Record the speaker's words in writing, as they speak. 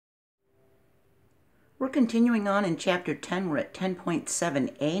We're continuing on in Chapter 10. We're at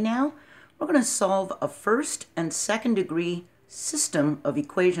 10.7a now. We're going to solve a first and second degree system of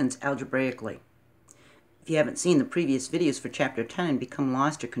equations algebraically. If you haven't seen the previous videos for Chapter 10 and become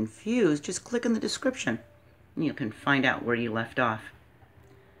lost or confused, just click in the description and you can find out where you left off.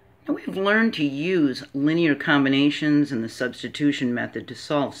 Now we've learned to use linear combinations and the substitution method to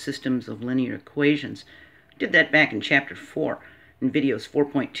solve systems of linear equations. We did that back in Chapter 4 in videos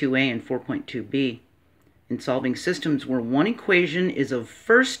 4.2a and 4.2b. In solving systems where one equation is of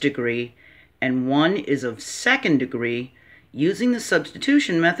first degree and one is of second degree, using the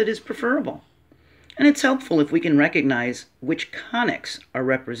substitution method is preferable. And it's helpful if we can recognize which conics are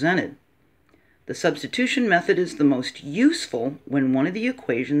represented. The substitution method is the most useful when one of the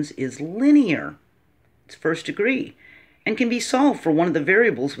equations is linear. It's first degree and can be solved for one of the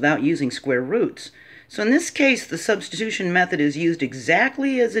variables without using square roots. So in this case, the substitution method is used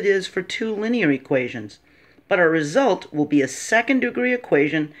exactly as it is for two linear equations. But our result will be a second degree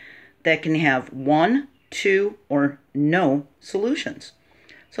equation that can have one, two, or no solutions.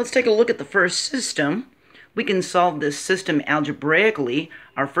 So let's take a look at the first system. We can solve this system algebraically.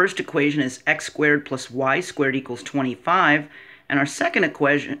 Our first equation is x squared plus y squared equals 25. And our second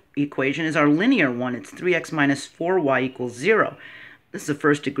equation is our linear one. It's 3x minus 4y equals 0. This is a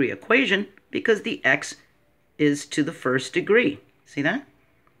first degree equation because the x is to the first degree. See that?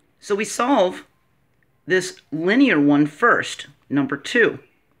 So we solve this linear one first, number 2.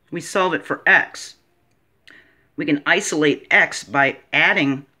 We solve it for x. We can isolate x by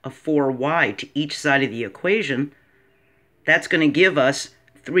adding a 4y to each side of the equation. That's going to give us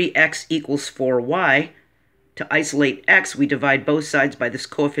 3x equals 4y. To isolate x, we divide both sides by this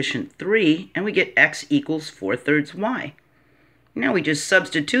coefficient 3, and we get x equals 4/3 y. Now we just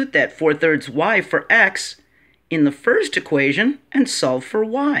substitute that 4/3 y for x in the first equation and solve for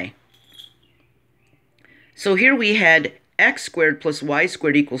y. So here we had x squared plus y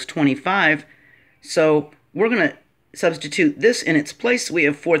squared equals 25. So we're going to substitute this in its place. We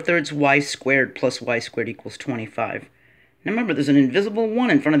have 4/3 y squared plus y squared equals 25. Now remember, there's an invisible 1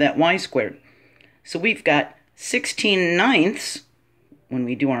 in front of that y squared. So we've got 16/9 when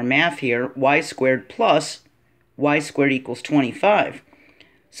we do our math here, y squared plus y squared equals 25.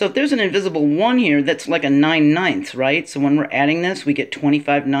 So if there's an invisible 1 here, that's like a 9/9, right? So when we're adding this, we get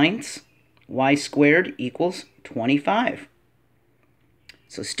 25/9. Y squared equals 25.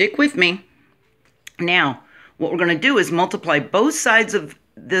 So stick with me. Now, what we're going to do is multiply both sides of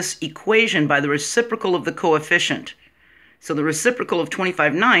this equation by the reciprocal of the coefficient. So the reciprocal of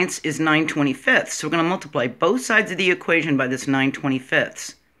 25/9 is 9/25. So we're going to multiply both sides of the equation by this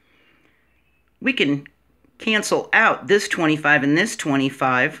 9/25. We can cancel out this 25 and this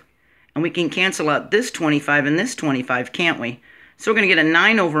 25, and we can cancel out this 25 and this 25, can't we? So we're going to get a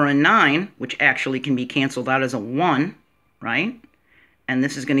 9 over a 9, which actually can be canceled out as a 1, right? And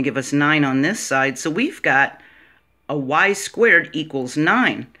this is going to give us 9 on this side. So we've got a y squared equals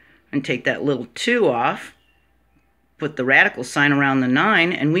 9. And take that little 2 off, put the radical sign around the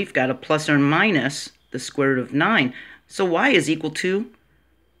 9, and we've got a plus or minus the square root of 9. So y is equal to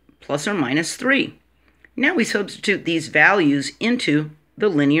plus or minus 3. Now we substitute these values into the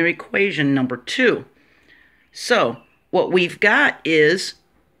linear equation number 2. So what we've got is,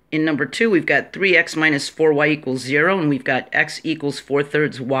 in number 2, we've got 3x minus 4y equals 0, and we've got x equals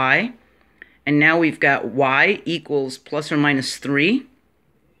 4/3 y. And now we've got y equals plus or minus 3.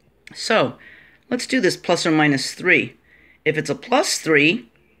 So let's do this plus or minus 3. If it's a plus 3,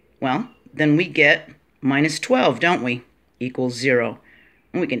 well, then we get minus 12, don't we? Equals 0.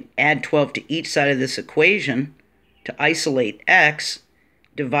 And we can add 12 to each side of this equation to isolate x.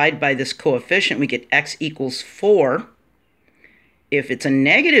 Divide by this coefficient, we get x equals 4. If it's a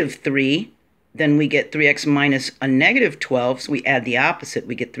negative 3, then we get 3x minus a negative 12, so we add the opposite.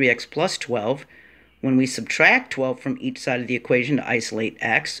 We get 3x plus 12. When we subtract 12 from each side of the equation to isolate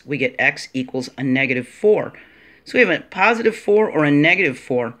x, we get x equals a negative 4. So we have a positive 4 or a negative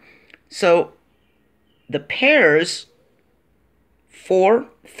 4. So the pairs 4,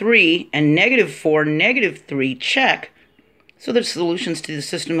 3, and negative 4, negative 3 check. So they're solutions to the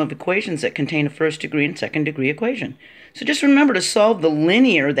system of equations that contain a first degree and second degree equation. So just remember to solve the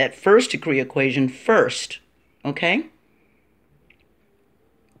linear, that first degree equation first, okay?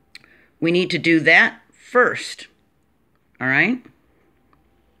 We need to do that first, all right?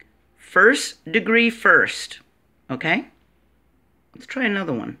 First degree first, okay? Let's try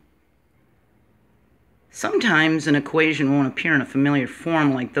another one. Sometimes an equation won't appear in a familiar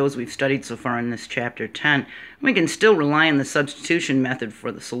form like those we've studied so far in this chapter 10. We can still rely on the substitution method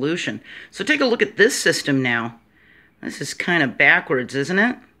for the solution. So take a look at this system now. This is kind of backwards, isn't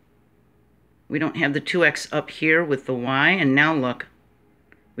it? We don't have the 2x up here with the y, and now look,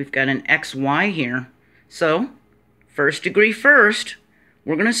 we've got an xy here. So, first degree first,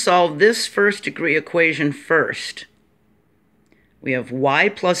 we're going to solve this first degree equation first. We have y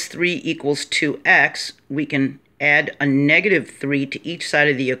plus 3 equals 2x. We can add a negative 3 to each side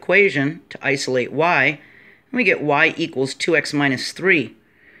of the equation to isolate y, and we get y equals 2x minus 3.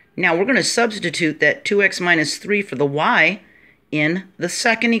 Now we're going to substitute that 2x minus 3 for the y in the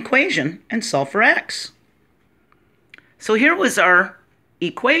second equation and solve for x. So here was our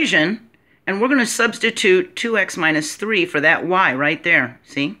equation, and we're going to substitute 2x minus 3 for that y right there,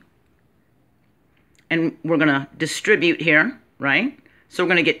 see? And we're going to distribute here, right? So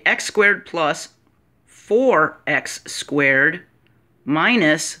we're going to get x squared plus 4x squared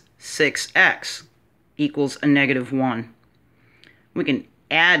minus 6x equals a negative 1. We can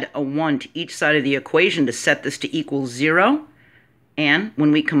add a 1 to each side of the equation to set this to equal 0. And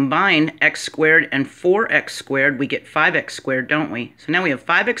when we combine x squared and 4x squared, we get 5x squared, don't we? So now we have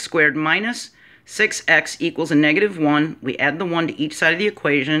 5x squared minus 6x equals a negative 1. We add the 1 to each side of the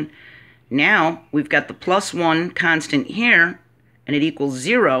equation. Now we've got the plus 1 constant here, and it equals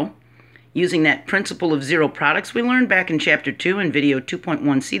 0. Using that principle of zero products we learned back in Chapter 2 in video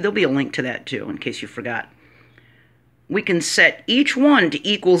 2.1c, there'll be a link to that too, in case you forgot. We can set each one to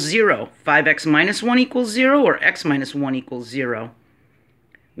equal 0. 5x minus 1 equals 0, or x minus 1 equals 0.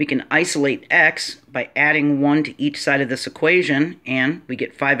 We can isolate x by adding 1 to each side of this equation, and we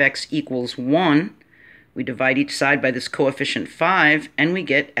get 5x equals 1. We divide each side by this coefficient 5, and we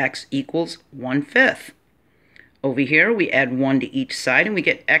get x equals 1/5. Over here, we add 1 to each side, and we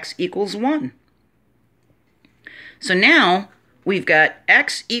get x equals 1. So now, we've got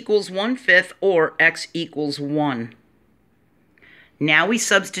x equals 1/5, or x equals 1. Now we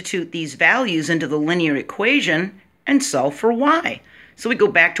substitute these values into the linear equation and solve for y. So we go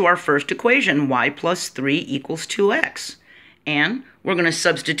back to our first equation, y plus 3 equals 2x. And we're going to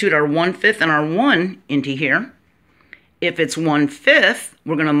substitute our 1/5 and our 1 into here. If it's 1/5,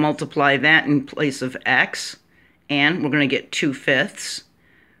 we're going to multiply that in place of x, and we're going to get 2/5.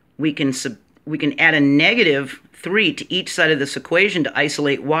 We can add a negative 3 to each side of this equation to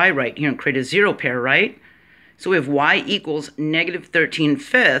isolate y right here and create a 0 pair, right? So we have y equals negative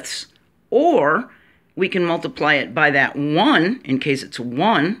 13/5, or we can multiply it by that 1 in case it's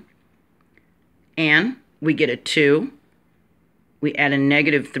 1, and we get a 2. We add a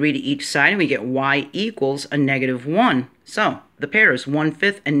negative 3 to each side, and we get y equals a negative 1. So the pair is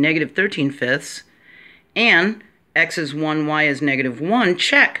 1/5 and negative 13/5, and x is 1, y is negative 1.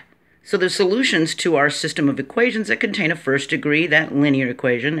 Check. So the solutions to our system of equations that contain a first degree, that linear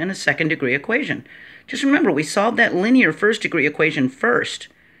equation, and a second degree equation. Just remember, we solved that linear first degree equation first,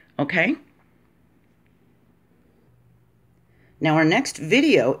 okay? Now our next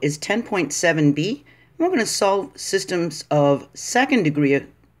video is 10.7b. We're going to solve systems of second degree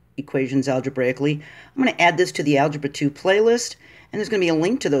equations algebraically. I'm going to add this to the Algebra 2 playlist, and there's going to be a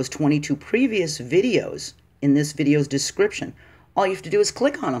link to those 22 previous videos in this video's description. All you have to do is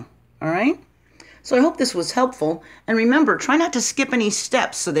click on them, all right? So I hope this was helpful, and remember, try not to skip any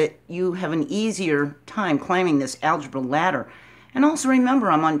steps so that you have an easier time climbing this algebra ladder. And also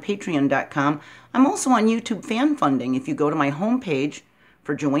remember, I'm on patreon.com. I'm also on YouTube fan funding. If you go to my homepage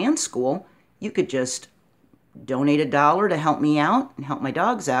for JoAnn School, you could just donate $1 to help me out and help my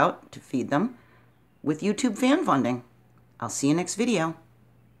dogs out to feed them with YouTube fan funding. I'll see you next video.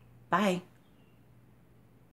 Bye.